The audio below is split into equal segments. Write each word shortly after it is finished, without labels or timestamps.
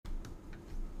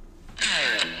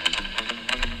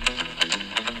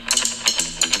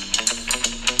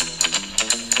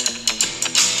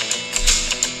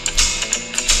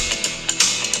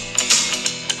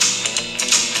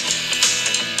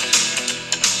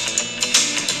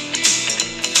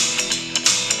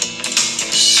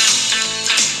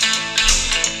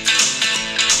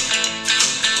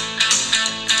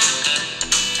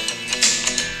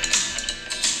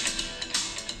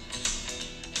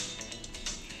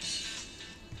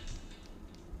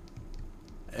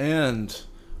And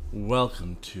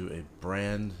welcome to a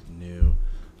brand new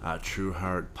True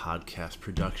Heart Podcast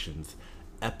Productions,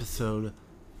 episode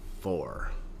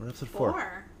 4. We're at episode 4.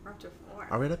 We're up to 4.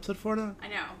 Are we at episode 4 now? I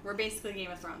know. We're basically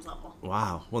Game of Thrones level.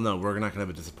 Wow. Well, no, we're not going to have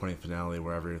a disappointing finale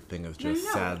where everything is just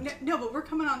sad. No, but we're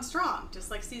coming on strong,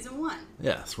 just like season 1.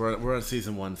 Yes, we're on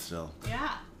season 1 still.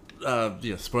 Yeah.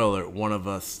 Spoiler alert, one of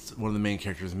the main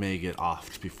characters may get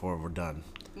offed before we're done.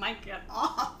 Might get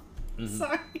off. Mm-hmm.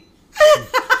 Sorry.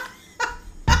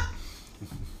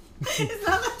 It's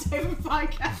not that type of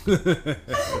podcast.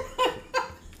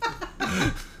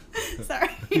 Sorry.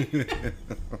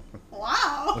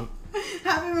 Wow.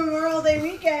 Happy Memorial Day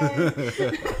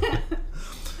weekend.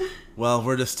 Well,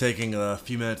 we're just taking a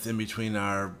few minutes in between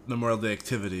our Memorial Day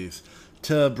activities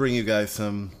to bring you guys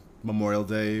some Memorial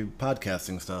Day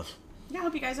podcasting stuff. Yeah, I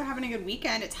hope you guys are having a good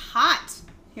weekend. It's hot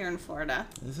here in Florida.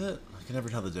 Is it? I can never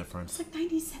tell the difference. It's like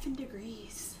 97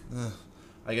 degrees.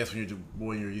 I guess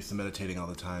when you're used to meditating all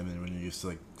the time and when you're used to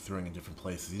like throwing in different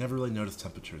places, you never really notice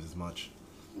temperatures as much.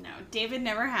 No, David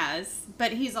never has,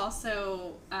 but he's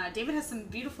also David has some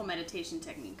beautiful meditation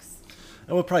techniques.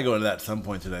 And we'll probably go into that at some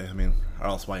point today. I mean, or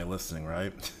else why are you listening,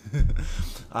 right?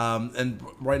 And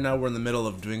right now we're in the middle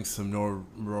of doing some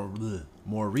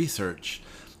more research,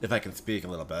 if I can speak a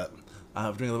little bit.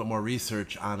 Doing a little more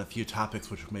research on a few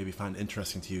topics which maybe find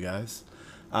interesting to you guys.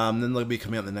 Then they'll be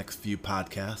coming out in the next few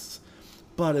podcasts.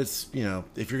 But it's,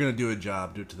 if you're going to do a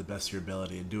job, do it to the best of your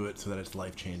ability and do it so that it's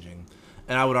life-changing.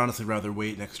 And I would honestly rather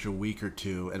wait an extra week or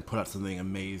two and put out something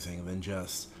amazing than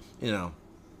just,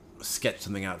 sketch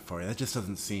something out for you. That just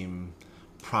doesn't seem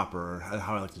proper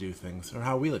how I like to do things or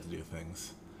how we like to do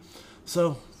things.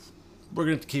 So we're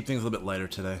going to keep things a little bit lighter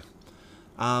today.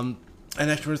 And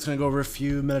next we're just going to go over a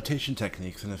few meditation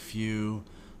techniques and a few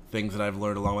things that I've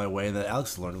learned along my way and that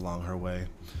Alex learned along her way.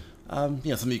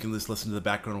 Something you can just listen to the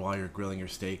background while you're grilling your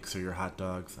steaks or your hot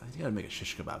dogs. I gotta make a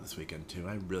shish kebab this weekend too.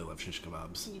 I really love shish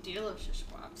kebabs. You do love shish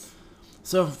kebabs.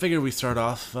 So I figured we start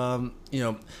off,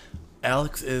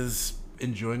 Alex is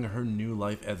enjoying her new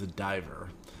life as a diver.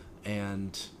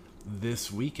 And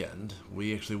this weekend,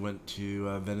 we actually went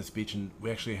to Venice Beach and we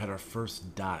actually had our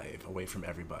first dive away from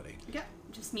everybody. Yep,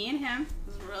 just me and him. It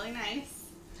was really nice.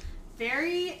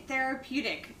 Very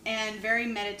therapeutic and very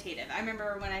meditative. I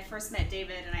remember when I first met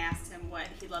David and I asked him what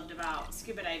he loved about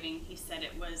scuba diving, he said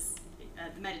it was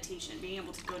the meditation, being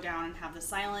able to go down and have the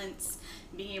silence,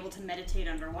 being able to meditate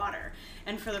underwater.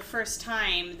 And for the first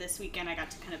time this weekend, I got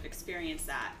to kind of experience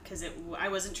that because I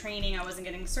wasn't training, I wasn't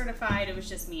getting certified, it was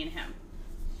just me and him.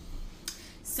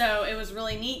 So it was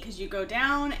really neat because you go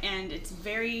down and it's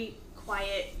very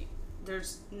quiet.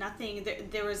 There's nothing.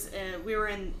 We were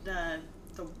in the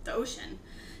ocean,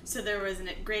 so there was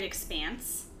a great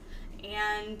expanse,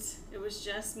 and it was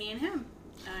just me and him,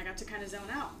 and I got to kind of zone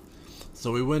out.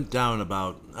 So we went down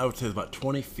about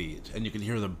 20 feet, and you could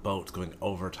hear the boats going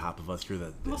over top of us through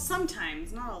the... Well,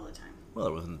 sometimes, not all the time. Well,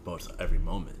 it wasn't boats every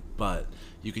moment, but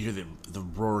you could hear the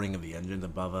roaring of the engines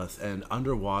above us, and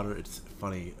underwater, it's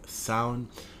funny, sound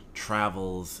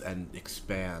travels and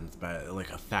expands by like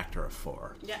a factor of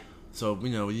 4. Yeah. So,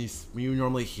 when you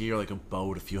normally hear like a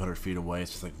boat a few hundred feet away,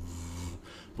 it's just like,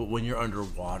 but when you're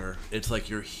underwater, it's like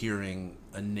you're hearing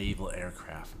a naval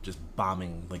aircraft just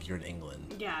bombing like you're in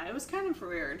England. Yeah, it was kind of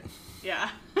weird. Yeah.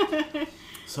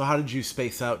 So how did you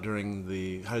space out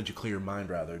how did you clear your mind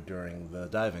rather during the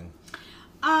diving?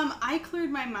 I cleared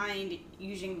my mind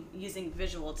using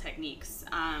visual techniques,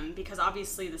 because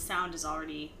obviously the sound is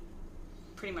already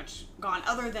pretty much gone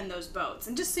other than those boats.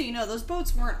 And just so you know, those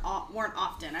boats weren't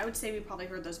often. I would say we probably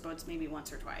heard those boats maybe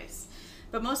once or twice.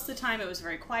 But most of the time it was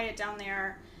very quiet down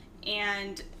there,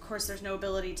 and of course there's no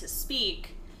ability to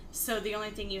speak, so the only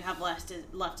thing you have left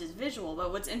is visual.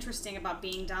 But what's interesting about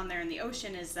being down there in the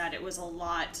ocean is that it was a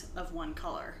lot of one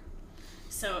color.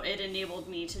 So it enabled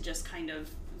me to just kind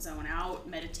of zone out,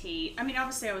 meditate. I mean,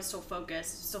 obviously I was still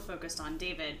focused on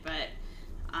David, but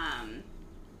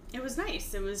it was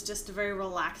nice. It was just a very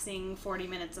relaxing 40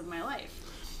 minutes of my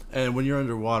life. And when you're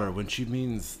underwater, when she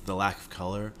means the lack of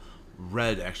color,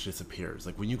 red actually disappears.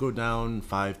 Like when you go down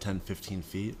 5, 10, 15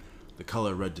 feet, the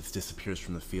color red just disappears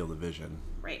from the field of vision.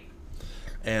 Right.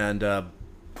 And so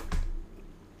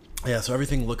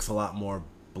everything looks a lot more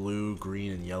blue,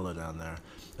 green, and yellow down there.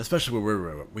 Especially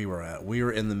where we were at. We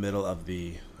were in the middle of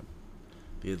the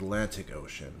Atlantic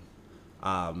Ocean.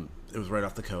 It was right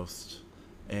off the coast.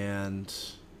 And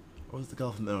what was the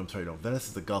Gulf? No, I'm sorry, no. Venice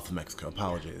is the Gulf of Mexico.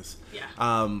 Apologies. Yeah.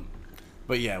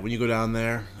 But yeah, when you go down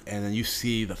there and then you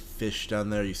see the fish down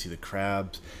there, you see the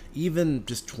crabs, even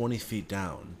just 20 feet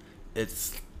down,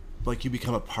 it's like you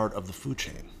become a part of the food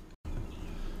chain.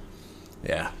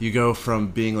 Yeah, you go from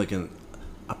being like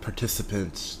a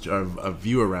participant, or a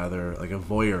viewer rather, like a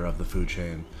voyeur of the food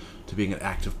chain, to being an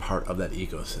active part of that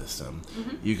ecosystem.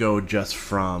 You go just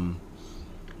from,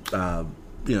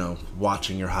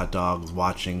 watching your hot dogs,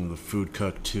 watching the food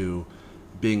cook, to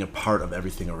being a part of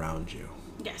everything around you.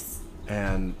 Yes.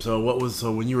 And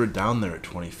so when you were down there at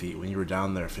 20 feet, when you were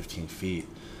down there at 15 feet,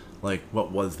 like,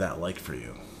 what was that like for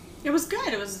you? It was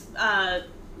good. It was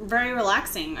very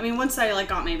relaxing. I mean, once I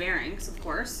got my bearings, of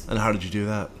course. And how did you do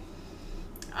that?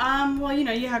 Well,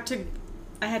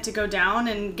 I had to go down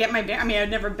and get my bearings. I mean,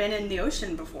 I'd never been in the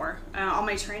ocean before. All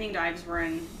my training dives were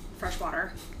in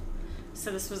freshwater.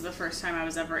 So this was the first time I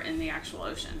was ever in the actual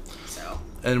ocean. So.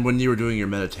 And when you were doing your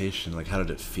meditation, like, how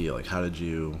did it feel? Like, how did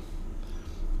you...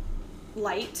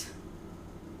 Light.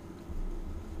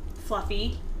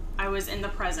 Fluffy. I was in the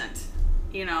present.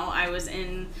 I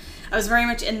was very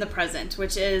much in the present,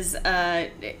 which is,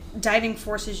 diving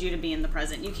forces you to be in the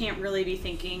present. You can't really be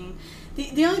thinking,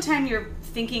 the only time you're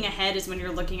thinking ahead is when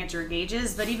you're looking at your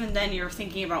gauges, but even then you're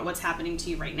thinking about what's happening to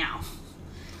you right now.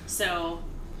 So.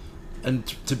 And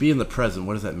to be in the present,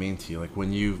 what does that mean to you? Like,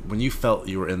 when you felt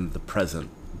you were in the present.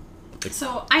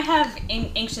 So I have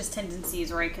anxious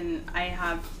tendencies, or I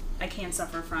can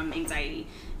suffer from anxiety.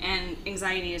 And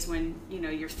anxiety is when,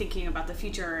 you're thinking about the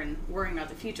future and worrying about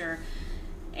the future.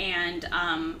 And,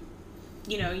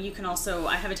 you can also,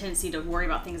 I have a tendency to worry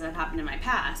about things that have happened in my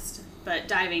past, but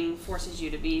diving forces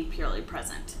you to be purely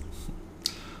present.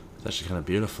 It's actually kind of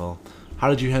beautiful. How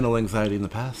did you handle anxiety in the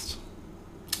past?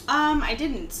 I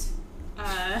didn't.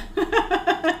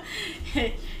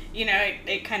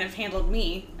 It kind of handled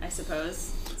me, I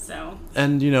suppose. So.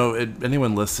 And,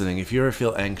 anyone listening, if you ever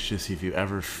feel anxious, if you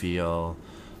ever feel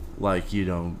like,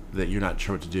 that you're not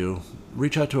sure what to do,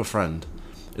 reach out to a friend.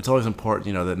 It's always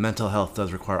important, that mental health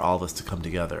does require all of us to come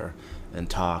together and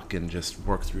talk and just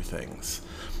work through things.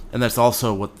 And that's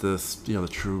also what this, the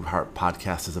True Heart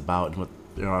podcast is about, and what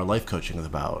our life coaching is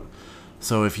about.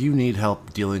 So if you need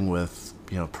help dealing with,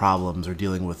 problems or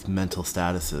dealing with mental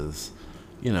statuses,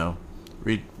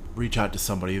 reach out to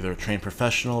somebody, either a trained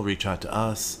professional, reach out to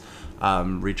us,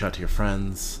 reach out to your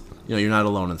friends. You're not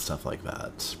alone and stuff like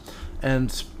that.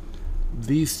 And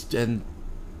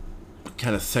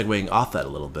kind of segueing off that a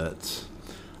little bit,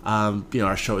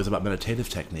 our show is about meditative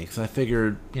techniques, and I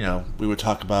figured, we would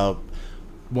talk about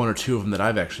one or two of them that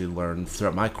I've actually learned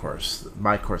throughout my course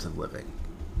of living.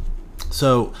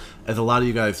 So, as a lot of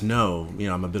you guys know,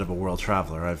 I'm a bit of a world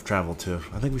traveler. I've traveled to,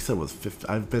 I think we said it was 50,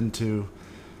 I've been to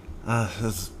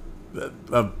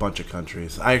a bunch of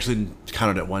countries. I actually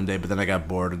counted it one day, but then I got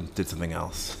bored and did something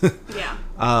else. Yeah.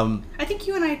 I think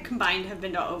you and I combined have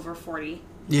been to over 40.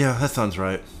 Yeah, that sounds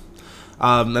right.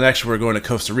 And actually, we're going to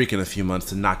Costa Rica in a few months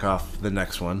to knock off the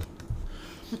next one.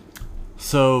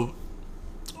 So,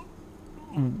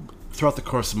 throughout the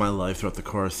course of my life, throughout the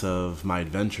course of my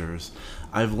adventures,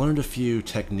 I've learned a few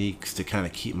techniques to kind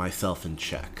of keep myself in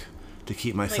check. To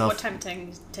keep myself... Like what type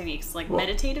of techniques? Like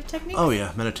meditative techniques? Oh,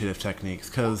 yeah, meditative techniques.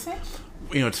 Because,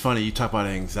 it's funny, you talk about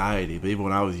anxiety, but even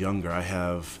when I was younger,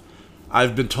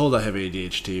 I've been told I have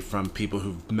ADHD from people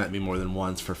who've met me more than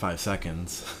once for 5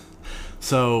 seconds.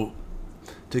 So,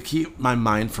 to keep my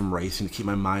mind from racing, to keep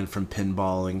my mind from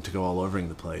pinballing, to go all over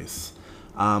the place,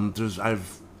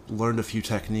 I've learned a few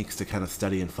techniques to kind of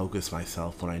steady and focus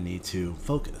myself when I need to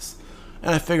focus.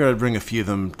 And I figured I'd bring a few of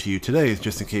them to you today,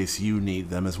 just in case you need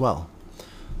them as well.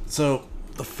 So,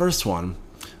 the first one,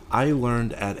 I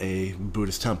learned at a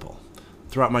Buddhist temple.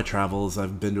 Throughout my travels,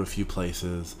 I've been to a few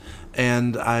places,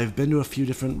 and I've been to a few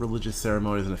different religious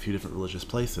ceremonies in a few different religious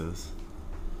places.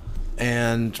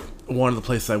 And one of the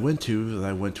places I went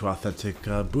to authentic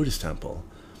Buddhist temple.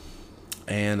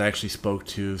 And I actually spoke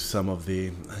to some of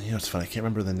the, it's funny, I can't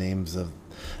remember the names of,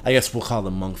 I guess we'll call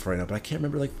them monks right now, but I can't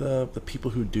remember the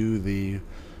people who do the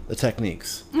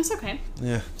techniques. That's okay.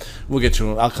 Yeah, we'll get to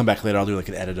them. I'll come back later. I'll do like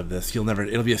an edit of this.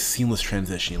 It'll be a seamless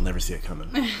transition. You'll never see it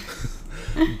coming.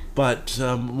 But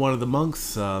one of the monks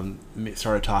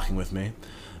started talking with me,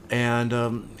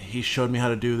 and he showed me how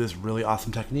to do this really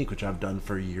awesome technique, which I've done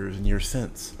for years and years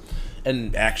since.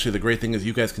 And actually, the great thing is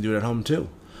you guys can do it at home too,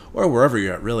 or wherever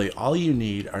you're at. Really, all you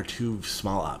need are two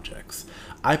small objects.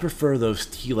 I prefer those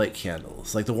tea light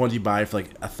candles, like the ones you buy for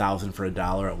like $1,000 for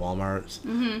 $1 at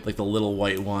Walmart, like the little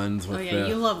white ones. With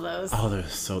you love those. Oh,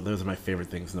 those are my favorite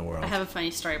things in the world. I have a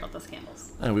funny story about those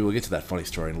candles. And we will get to that funny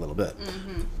story in a little bit.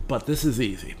 Mm-hmm. But this is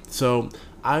easy. So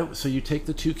you take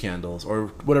the two candles, or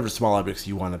whatever small objects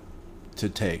you want to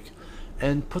take,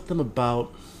 and put them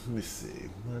about, let me see,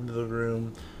 into the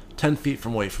room, 10 feet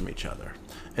away from each other,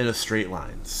 in a straight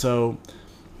line. So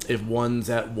if one's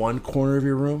at one corner of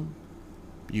your room,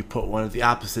 you put one at the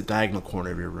opposite diagonal corner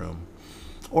of your room.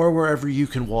 or wherever you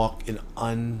can walk an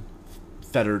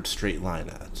unfettered straight line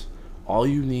at. All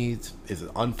you need is an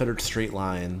unfettered straight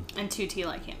line. And 2 tea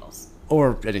light candles.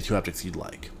 Or any 2 objects you'd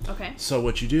like. Okay. So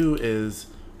what you do is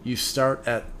you start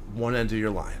at one end of your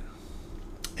line.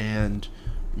 And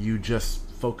you just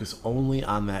focus only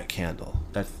on that candle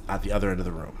that's at the other end of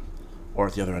the room. Or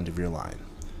at the other end of your line.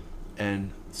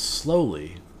 And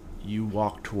slowly, you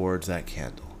walk towards that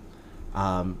candle.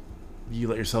 You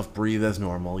let yourself breathe as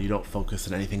normal. You don't focus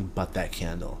on anything but that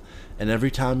candle. And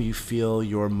every time you feel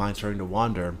your mind starting to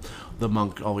wander, the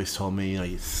monk always told me,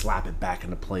 you slap it back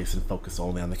into place and focus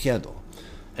only on the candle.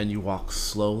 And you walk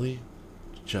slowly,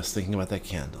 just thinking about that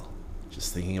candle.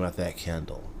 Just thinking about that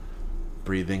candle.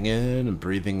 Breathing in and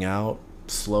breathing out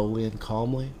slowly and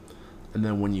calmly. And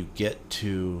then when you get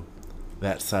to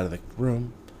that side of the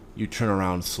room, you turn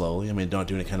around slowly. I mean, don't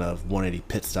do any kind of 180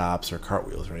 pit stops or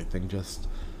cartwheels or anything. Just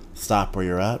stop where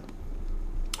you're at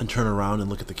and turn around and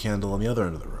look at the candle on the other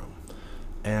end of the room.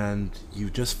 And you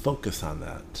just focus on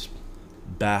that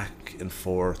back and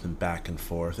forth and back and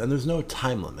forth. And there's no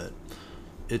time limit.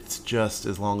 It's just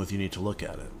as long as you need to look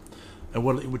at it. And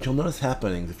what you'll notice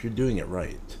happening if you're doing it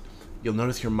right, you'll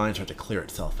notice your mind start to clear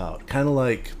itself out. Kind of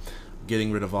like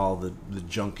getting rid of all the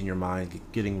junk in your mind,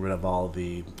 getting rid of all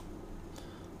the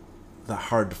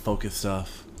hard to focus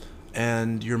stuff,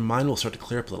 and your mind will start to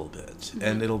clear up a little bit,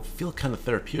 and it'll feel kind of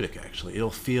therapeutic. Actually, it'll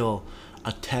feel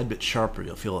a tad bit sharper.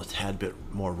 You'll feel a tad bit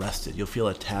more rested. You'll feel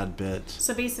a tad bit.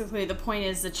 So basically, the point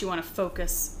is that you want to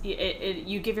focus.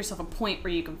 You give yourself a point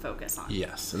where you can focus on.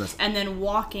 Yes, and then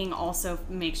walking also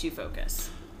makes you focus.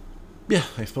 Yeah,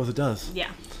 I suppose it does.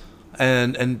 Yeah.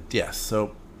 And yes,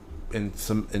 so in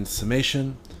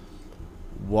summation,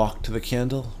 walk to the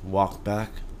candle, walk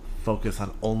back, focus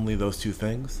on only those 2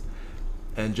 things,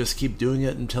 and just keep doing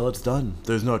it until it's done.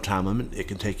 There's no time limit. It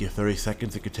can take you 30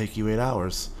 seconds. It could take you 8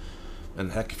 hours.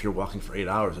 And heck, if you're walking for 8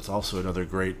 hours, it's also another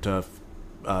great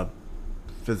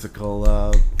physical,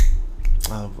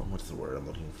 what's the word I'm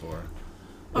looking for?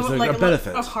 It's a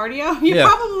benefit. Of cardio?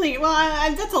 Probably,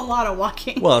 that's a lot of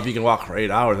walking. Well, if you can walk for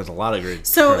 8 hours, that's a lot of great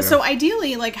cardio. So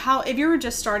ideally, if you were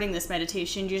just starting this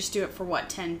meditation, you just do it for what,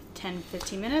 10,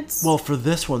 15 minutes? Well, for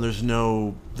this one, there's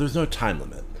no time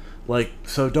limit.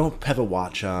 So don't have a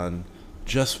watch on.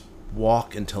 Just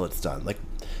walk until it's done. Like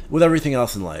with everything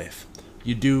else in life,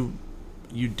 you do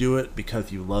it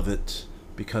because you love it,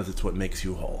 because it's what makes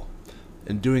you whole.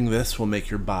 And doing this will make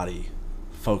your body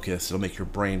focus. It'll make your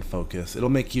brain focus. It'll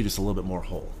make you just a little bit more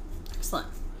whole. Excellent.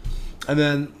 And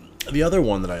then the other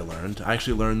one that I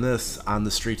actually learned this on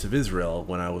the streets of Israel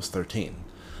when I was 13.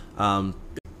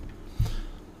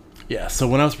 So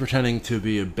when I was pretending to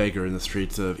be a beggar in the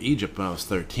streets of Egypt when I was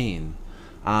 13,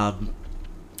 I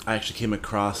actually came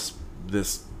across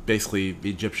this basically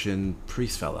Egyptian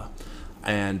priest fella.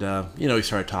 And, we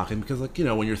started talking because,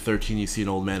 when you're 13, you see an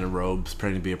old man in robes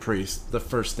pretending to be a priest. The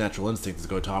first natural instinct is to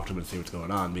go talk to him and see what's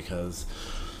going on because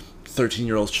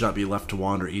 13-year-olds should not be left to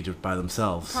wander Egypt by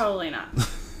themselves. Probably not.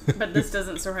 But this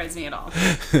doesn't surprise me at all.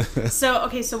 So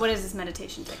what is this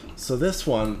meditation technique? So this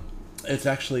one, it's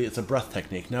a breath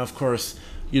technique. Now, of course,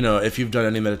 if you've done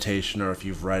any meditation or if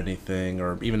you've read anything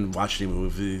or even watched any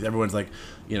movies, everyone's like,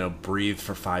 breathe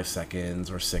for 5 seconds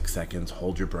or 6 seconds,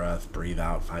 hold your breath, breathe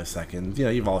out 5 seconds.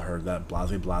 You've all heard that,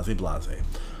 blase, blase, blase.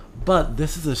 But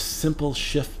this is a simple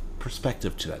shift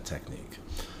perspective to that technique.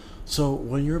 So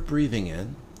when you're breathing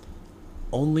in,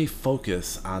 only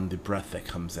focus on the breath that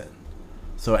comes in.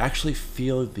 So actually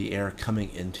feel the air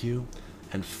coming into you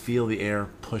and feel the air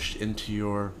pushed into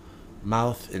your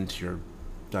mouth, into your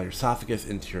down your esophagus,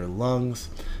 into your lungs,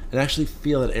 and actually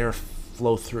feel that air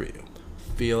flow through you.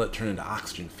 Feel it turn into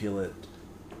oxygen. Feel it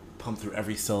pump through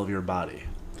every cell of your body.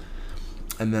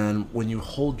 And then when you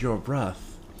hold your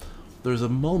breath, there's a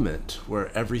moment where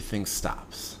everything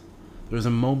stops. There's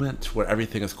a moment where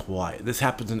everything is quiet. This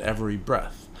happens in every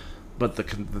breath. But the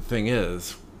thing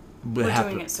is, we're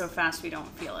doing it so fast we don't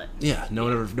feel it. Yeah, no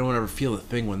one ever feels a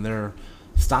thing when they're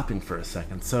stopping for a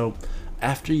second. So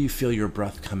after you feel your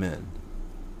breath come in,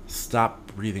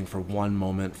 stop breathing for 1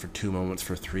 moment, for 2 moments,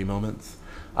 for 3 moments.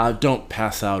 Don't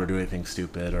pass out or do anything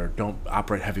stupid, or don't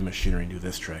operate heavy machinery and do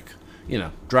this trick.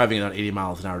 Driving at 80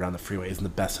 miles an hour down the freeway isn't the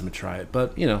best time to try it,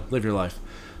 but, live your life.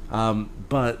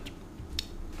 But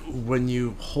when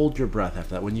you hold your breath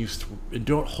after that, when you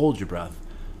don't hold your breath,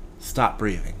 stop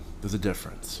breathing. There's a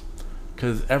difference.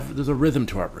 Because there's a rhythm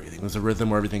to our breathing. There's a rhythm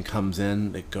where everything comes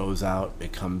in, it goes out,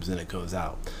 it comes in, it goes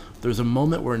out. There's a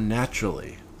moment where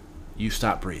naturally you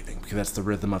stop breathing, because that's the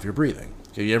rhythm of your breathing.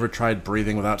 Have you ever tried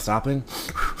breathing without stopping?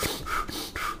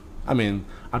 I mean,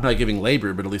 I'm not giving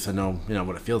labor, but at least I know,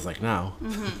 what it feels like now.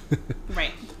 Mm-hmm.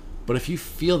 Right. But if you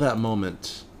feel that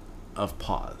moment of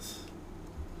pause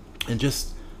and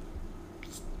just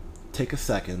take a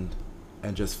second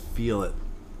and just feel it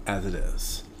as it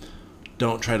is.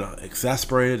 Don't try to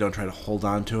exasperate it. Don't try to hold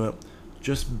on to it.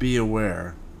 Just be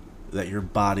aware that your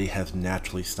body has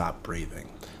naturally stopped breathing,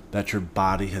 that your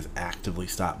body has actively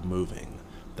stopped moving,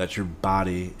 that your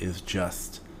body is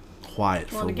just quiet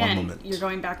for one moment. You're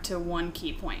going back to one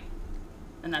key point,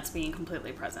 and that's being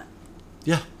completely present.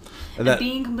 Yeah. And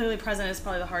being completely present is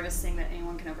probably the hardest thing that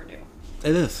anyone can ever do.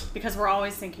 It is. Because we're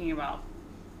always thinking about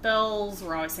bills.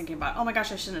 We're always thinking about, oh my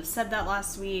gosh, I shouldn't have said that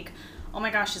last week. Oh my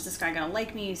gosh, is this guy going to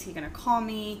like me? Is he going to call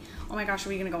me? Oh my gosh, are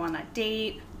we going to go on that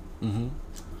date? Mm-hmm.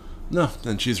 No,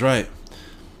 and she's right.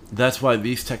 That's why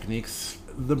these techniques,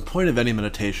 the point of any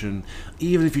meditation,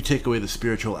 even if you take away the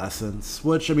spiritual essence,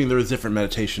 which, I mean, there is different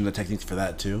meditation and techniques for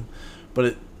that too,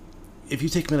 but if you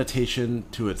take meditation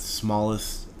to its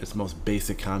smallest, its most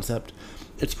basic concept,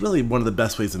 it's really one of the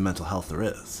best ways of mental health there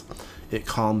is. It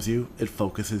calms you, it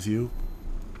focuses you,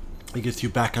 it gets you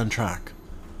back on track.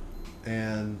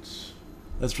 And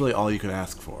that's really all you can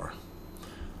ask for.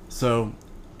 So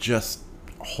just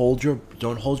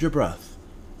don't hold your breath.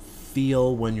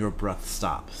 Feel when your breath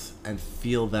stops and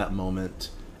feel that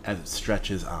moment as it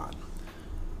stretches on.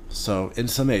 So in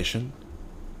summation,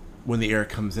 when the air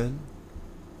comes in,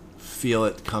 feel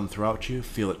it come throughout you,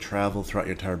 feel it travel throughout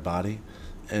your entire body,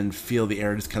 and feel the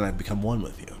air just kind of become one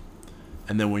with you.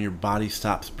 And then when your body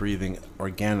stops breathing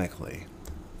organically,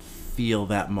 feel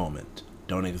that moment.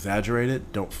 Don't exaggerate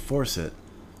it, don't force it,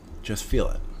 just feel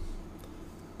it.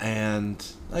 And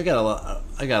I got a lot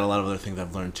of other things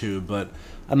I've learned too, but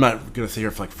I'm not going to sit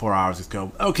here for like 4 hours and just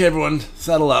go, okay, everyone,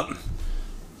 settle up.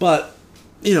 But,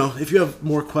 if you have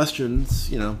more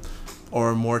questions,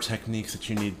 or more techniques that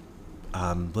you need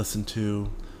listen to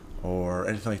or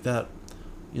anything like that,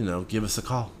 give us a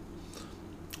call.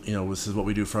 This is what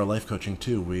we do for our life coaching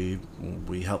too.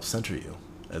 We help center you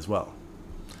as well.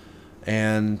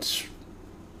 And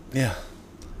yeah,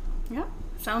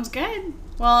 sounds good.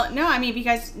 Well, no, I mean, if you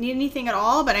guys need anything at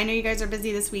all, but I know you guys are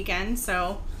busy this weekend,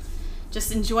 so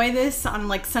just enjoy this on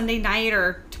like Sunday night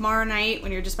or tomorrow night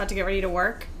when you're just about to get ready to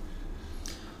work.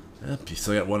 Yep, you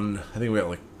still got I think we got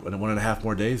like 1.5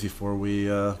 more days before we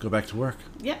go back to work.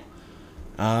 Yep.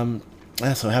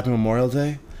 So happy Memorial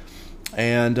Day.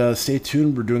 And stay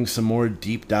tuned. We're doing some more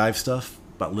deep dive stuff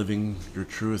about living your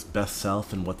truest best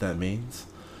self and what that means.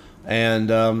 And,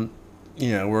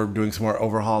 we're doing some more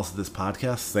overhauls of this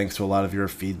podcast thanks to a lot of your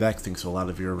feedback, thanks to a lot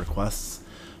of your requests.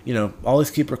 Always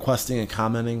keep requesting and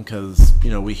commenting because,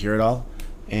 we hear it all.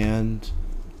 And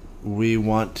we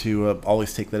want to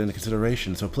always take that into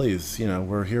consideration. So please,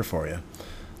 we're here for you.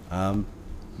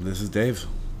 This is Dave.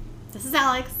 This is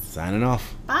Alex. Signing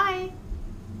off. Bye.